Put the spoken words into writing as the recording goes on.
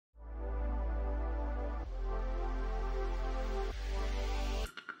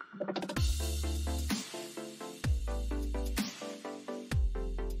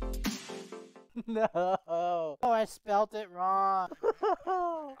No. Oh, I spelt it wrong.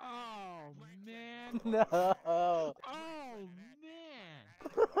 Oh man. No. Oh man.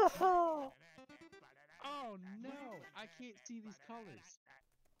 Oh no. I can't see these colors.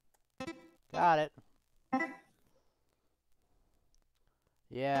 Got it.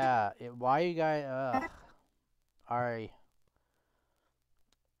 Yeah. Why you guys? Ari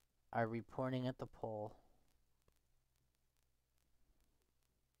are reporting at the poll.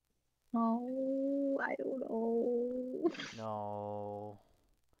 Oh, I don't know. No.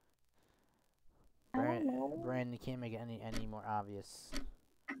 I don't know. Brandon, you can't make it any more obvious.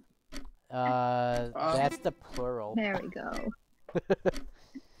 That's the plural. There we go.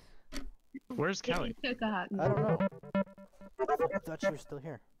 Where's Kelly? I don't know. I thought she was still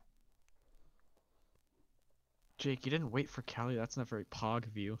here. Jake, you didn't wait for Kelly. That's not very pog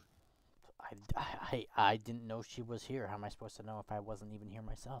of you. I didn't know she was here. How am I supposed to know if I wasn't even here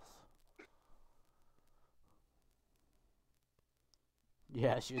myself?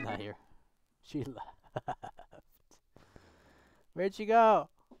 Yeah, she's not here. She left. Where'd she go?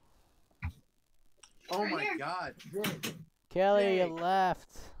 Oh my God, Jake. Kelly, you Jake.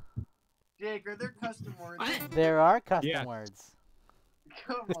 left. Jake, are there custom words? There are custom Yeah. words.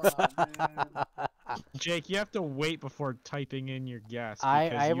 Come on, man. Jake, you have to wait before typing in your guess. I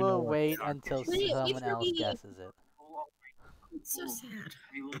because you know will what- wait until Wait someone for else me. guesses it. It's so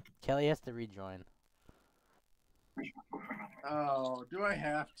sad. Kelly has to rejoin. Oh, do I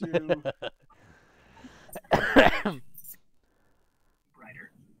have to?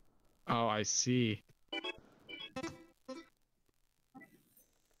 Oh, I see.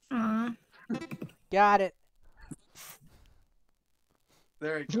 Got it.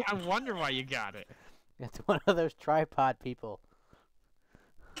 There you go. I wonder why you got it. It's one of those tripod people.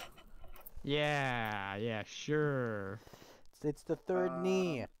 Yeah, sure. It's the third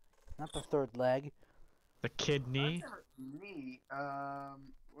knee, not the third leg. The kidney. That's not me.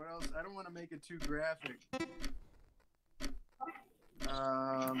 What else? I don't want to make it too graphic.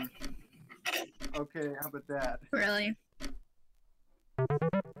 Okay, how about that? Really?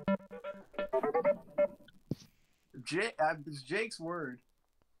 It's Jake's word.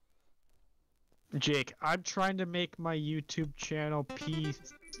 Jake, I'm trying to make my YouTube channel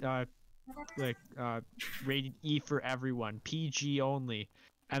rated E for everyone, PG only,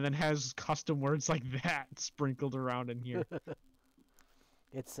 and then has custom words like that sprinkled around in here.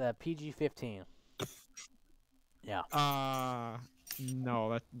 It's PG-15. Yeah.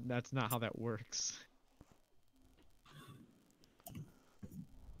 No, that's not how that works.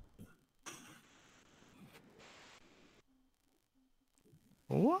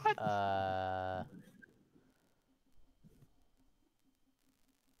 What?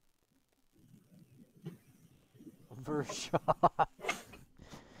 Vershaw.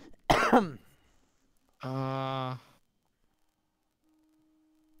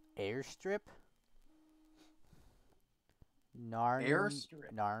 Airstrip?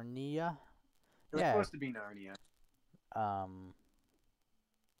 Airstrip. Narnia? It was Yeah. supposed to be Narnia.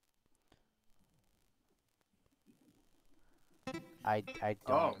 I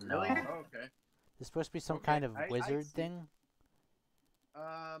Oh, don't know. really? Oh, okay. There's supposed to be some Okay, kind of I wizard see. thing.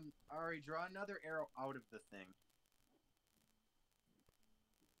 Ari, draw another arrow out of the thing.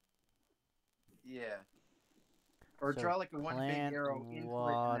 Yeah. Or So draw like a one plant, big arrow into it and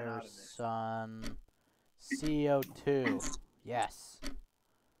water, then out of it. sun, CO2. Yes.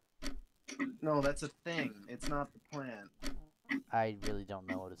 No, that's a thing. It's not the plant. I really don't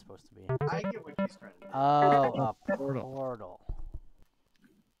know what it's supposed to be. I get what he's trying to do. Oh, a Portal. portal.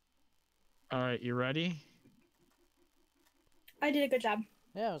 All right, you ready? I did a good job.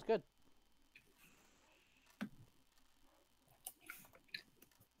 Yeah, it was good.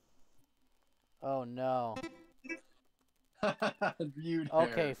 Oh no. Viewed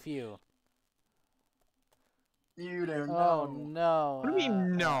Okay, hair. phew. You don't Oh know. no. What do you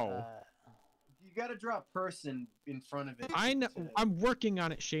mean, no? You gotta draw a person in front of it. I know. I'm working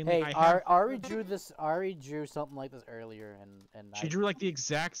on it, Shane. Hey, I have, Ari drew this. Ari drew something like this earlier, and she drew like the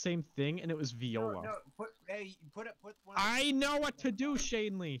exact same thing, and it was Viola. No, put one. I know what to do,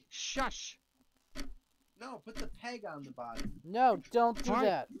 Shane Lee. Shush. No, put the peg on the bottom. No, don't do Fine.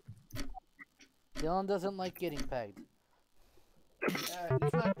 that. Dylan doesn't like getting pegged. It's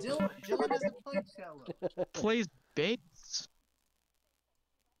not Dylan. Dylan doesn't play cello. Plays bass.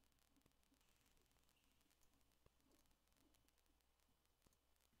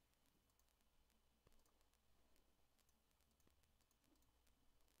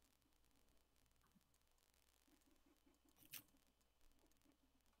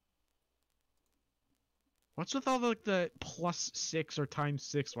 What's with all the +6 or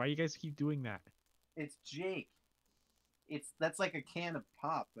 ×6? Why you guys keep doing that? It's Jake. That's like a can of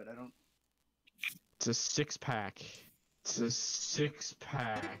pop, but I don't. It's a 6-pack. It's a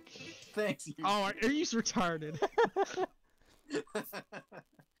 6-pack. Thanks. Oh, are you retarded?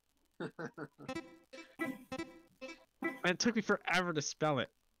 It took me forever to spell it.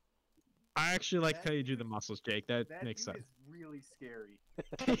 I actually like how you do the muscles, Jake. That makes dude sense. is really scary.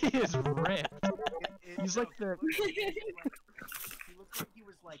 He is ripped. He's like the. He looks like he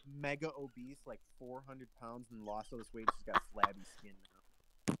was like mega obese, like 400 pounds, and lost all this weight. He's got flabby skin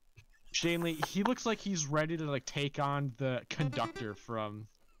now. Shanley, he looks like he's ready to like take on the conductor from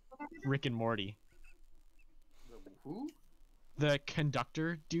Rick and Morty. Who? The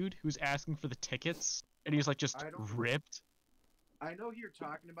conductor dude who's asking for the tickets, and he's like just I don't- ripped. I know who you're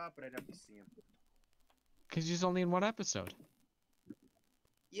talking about, but I'd have to see him. Cause he's only in one episode.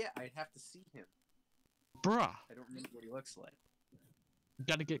 Yeah, I'd have to see him. Bruh, I don't remember what he looks like.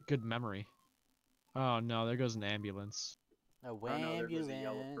 gotta get good memory. Oh no, there goes an ambulance. A Oh, no, there goes a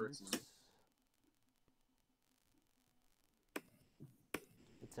yellow wambulance. person.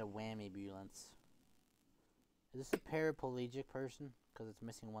 It's a whammy ambulance. Is this a paraplegic person? Because it's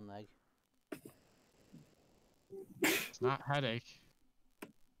missing one leg. It's not headache.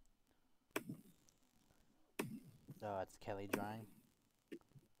 Oh, it's Kelly drawing.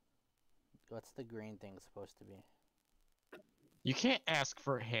 What's the green thing supposed to be? You can't ask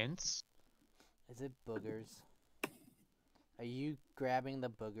for hints. Is it boogers? Are you grabbing the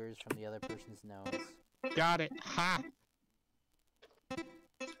boogers from the other person's nose? Got it. Ha!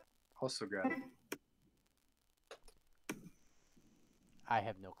 Also grab it. I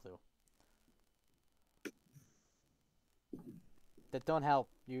have no clue. That don't help.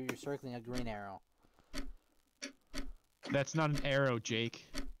 You're circling a green arrow. That's not an arrow, Jake.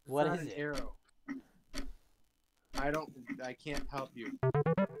 What It's is not it? an arrow. I can't help you.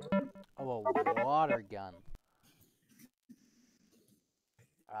 Oh, a water gun.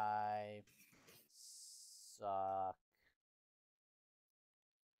 I suck.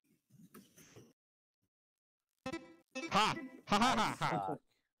 Ha! Ha ha I ha ha! suck.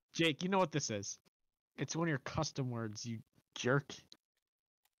 Jake, you know what this is. It's one of your custom words, you jerk.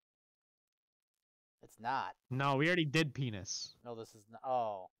 It's not. No, we already did penis. No, this is not.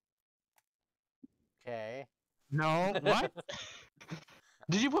 Oh. Okay. No, what?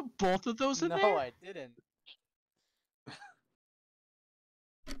 Did you put both of those in No, there? I didn't.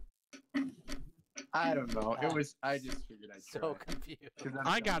 I don't know. It was. I just figured I'd try. So confused. 'Cause I'm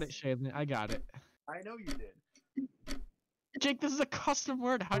I got dumb. it, Shanley. I got it. I know you did. Jake, this is a custom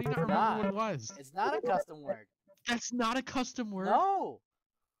word. How do you not It's remember what not. it was? It's not a custom word. That's not a custom word. No.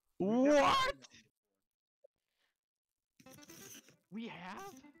 What? We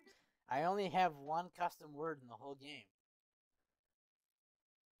have? I only have one custom word in the whole game.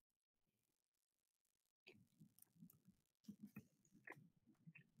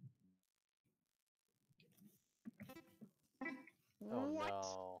 Oh What?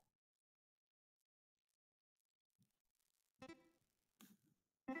 no.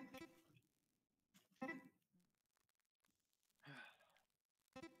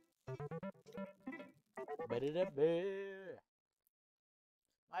 Ba-da-da-ba.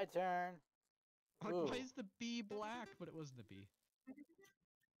 My turn. Like, Ooh. why is the B black, but it wasn't a B?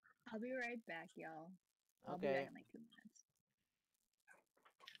 I'll be right back, y'all. I'll be Okay. back in like 2 minutes.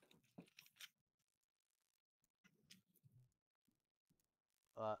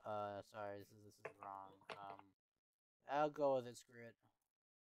 Sorry, this is wrong. I'll go with it, screw it.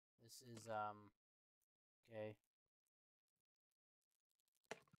 This is, okay.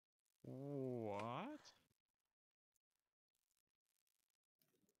 What?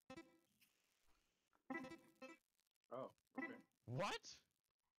 Oh, okay. What?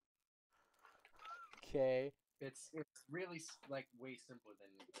 Okay. It's really like way simpler than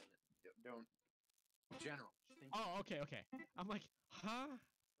it. Don't general. Just think. Oh, okay, okay. I'm like, huh?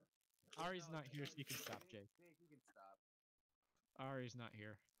 Ari's not here, so you can stop, Jake. Jake, you can stop. Ari's not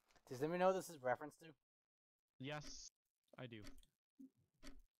here. Does anybody know what this is reference to? Yes, I do.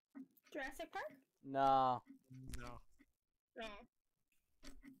 Jurassic Park? No. No. No.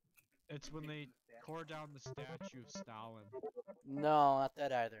 It's when they tore down the statue of Stalin. No, not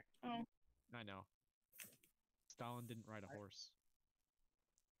that either. I know. Stalin didn't ride a horse.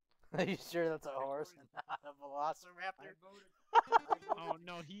 Are you sure that's a horse and not a velociraptor? Oh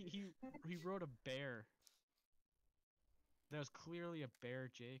no, he rode a bear. That was clearly a bear,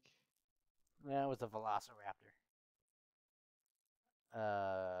 Jake. Yeah, it was a velociraptor.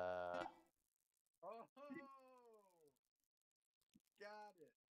 Oh, got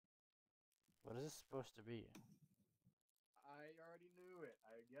it. What is this supposed to be? I already knew it.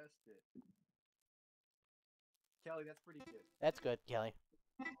 I guessed it. Kelly, that's pretty good. That's good, Kelly.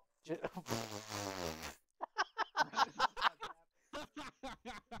 Ju-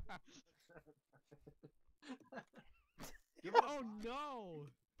 Give it a Oh vibe. no!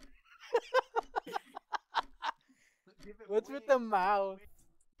 Give it What's with wings, the mouth?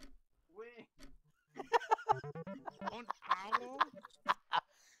 wings. An owl?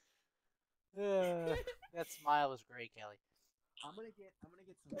 That smile was great, Kelly. I'm gonna get some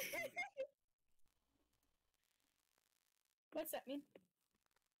food. What's that mean?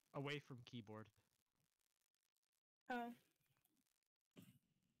 Away from keyboard. Oh.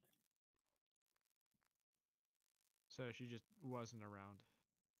 So she just wasn't around.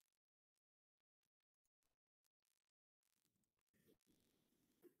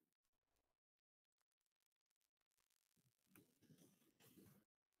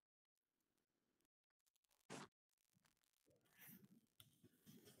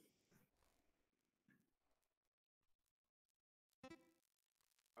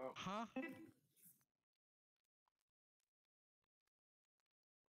 Oh. Huh?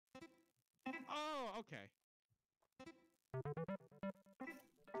 Oh, okay.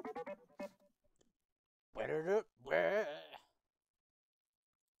 Where?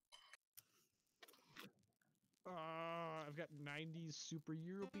 I've got 90s super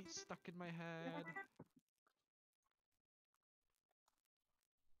Euro beats stuck in my head.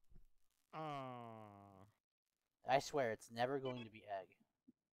 I swear, it's never going to be egg.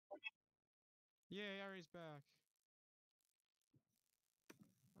 Yay, Ari's back.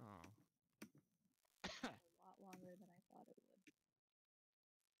 Oh. A lot longer than I thought it would.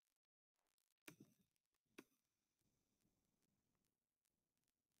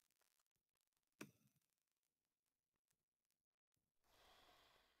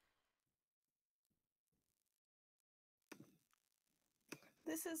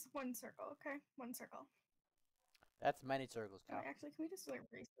 This is one circle, okay? One circle. That's many circles, Oh, Cal. actually, can we just like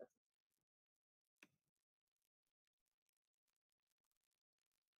erase this?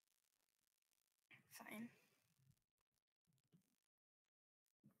 Fine.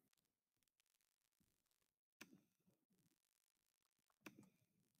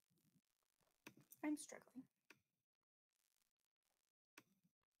 I'm struggling.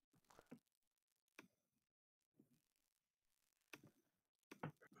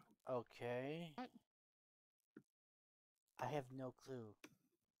 Okay. What? I have no clue.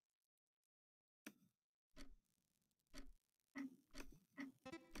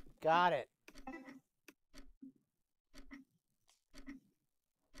 Got it.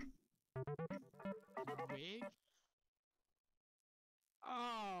 Wig?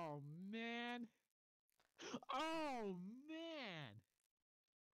 Oh, man. Oh, man.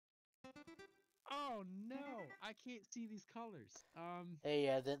 Oh, no. I can't see these colors. Hey,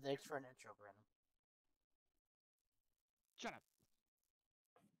 thanks for an intro, Brandon. Shut up.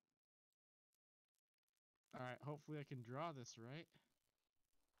 Alright, hopefully I can draw this right.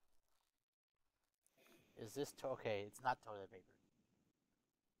 Is this okay? It's not toilet paper.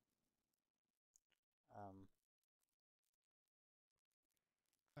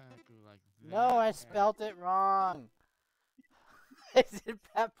 Go like that. No, I and- spelt it wrong. I said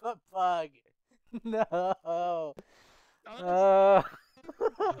Peppa Pug. No. Oh,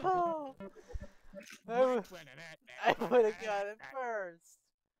 I would have got it first.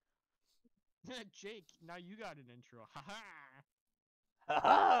 Jake, now you got an intro. Haha.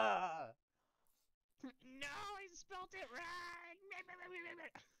 Ha No, I spelled it wrong.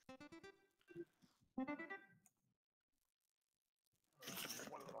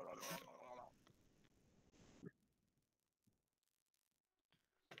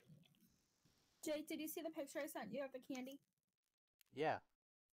 Jake, did you see the picture I sent you of the candy? Yeah.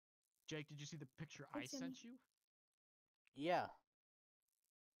 Jake, did you see the picture What's I in- sent you? Yeah.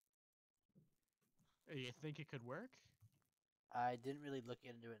 You think it could work? I didn't really look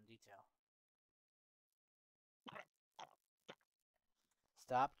into it in detail.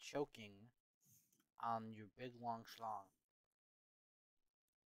 Stop choking on your big long schlong.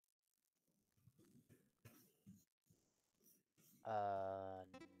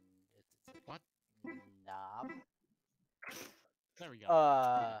 It's What? knob. There we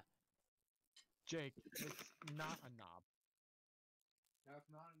go. Jake, it's not a knob. That's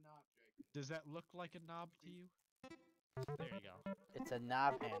not a knob, Jake. Does that look like a knob to you? There you go. It's a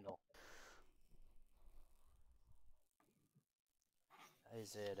knob handle.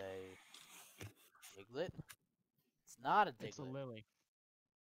 Is it a Diglett? It's not a Diglett. It's a lily.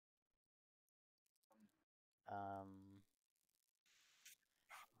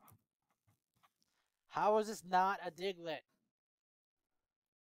 How is this not a Diglett?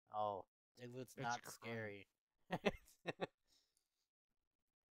 Oh, Diglett's It's not chrome. scary.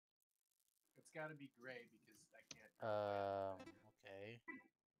 It's got to be gray because I can't. Okay.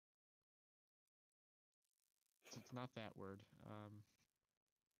 So it's not that word.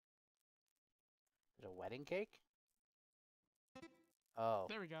 Is it a wedding cake? Oh,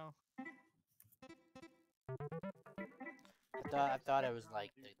 There we go. I thought it was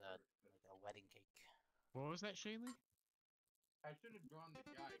like like a wedding cake. What was that, Shanley? I should have drawn the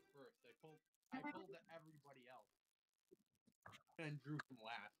guy first. I pulled everybody else and drew him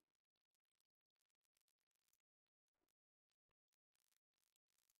last.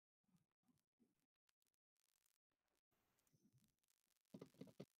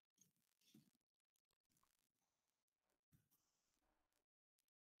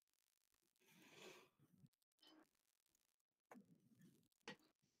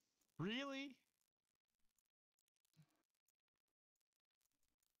 Really?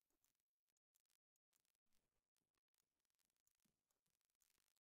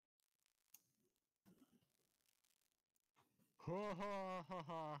 Ha ha ha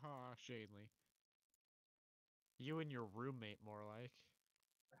ha ha, Shanley. You and your roommate, more like.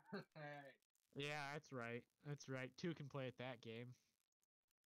 Hey, Yeah, that's right. That's right. Two can play at that game.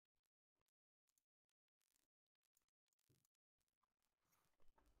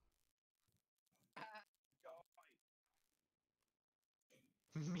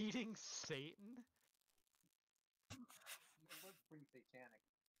 Meeting Satan? it looks pretty satanic.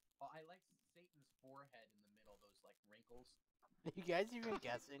 Well, I like Satan's forehead in the middle, those like wrinkles. You guys even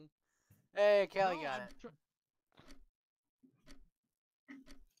guessing? Hey, Kelly No, got I'm it.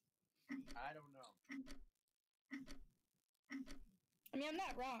 I don't know. I mean, I'm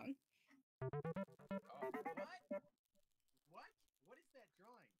not wrong. Oh, what? What? What is that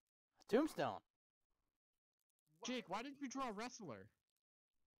drawing? Tombstone. Jake, why didn't you draw a wrestler?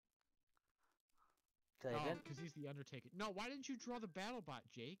 Cause I Oh, didn't. because he's the Undertaker. No, why didn't you draw the BattleBot,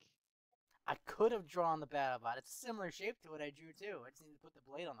 Jake? I could have drawn the BattleBot. It's a similar shape to what I drew too. I just need to put the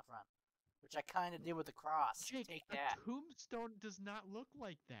blade on the front, which I kind of did with the cross. Jake, Take a that. tombstone does not look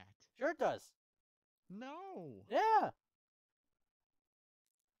like that. Sure it does. No. Yeah.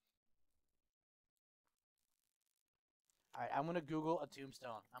 All right, I'm gonna Google a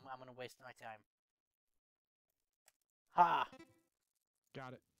tombstone. I'm gonna waste my time. Ha.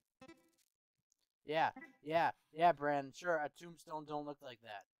 Got it. Yeah, Brandon. Sure, a tombstone don't look like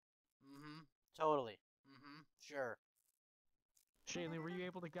that. Mm-hmm. Totally. Mm-hmm. Sure. Shanley, were you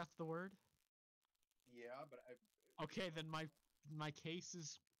able to guess the word? Yeah, but I. Okay, then my case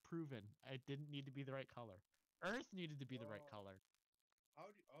is proven. It didn't need to be the right color. Earth needed to be the right Oh. color. How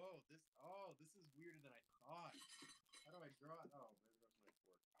do? Oh, this is weirder than I thought. How do I draw it? Oh, where's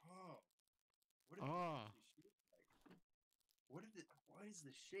my fork? Oh, what is Oh. the shape like? What is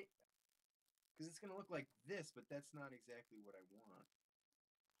the shape? Because it's gonna look like this, but that's not exactly what I want.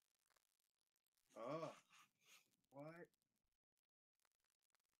 Oh, what?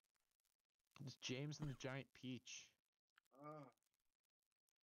 It's James and the Giant Peach. Oh,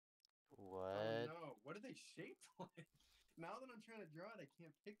 What? oh no! What are they shaped like? Now that I'm trying to draw it, I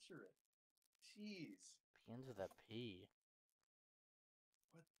can't picture it. Jeez. Begins with a P.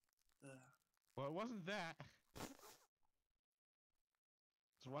 The Well, it wasn't that. I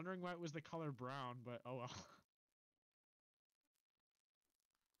was wondering why it was the color brown, but oh well.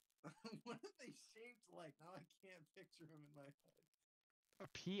 what are they shaped like? Now I can't picture them in my head. A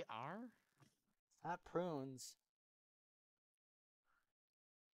PR? It's not prunes.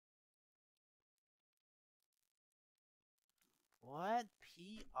 What?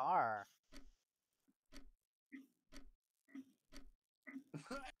 PR?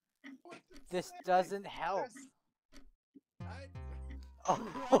 What is This that? doesn't help. I, Oh,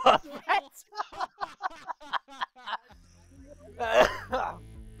 What? what?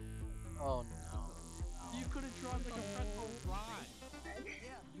 Oh no. You could have drawn like a pretzel rod. Yeah,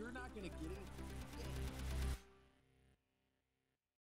 you're not gonna get it.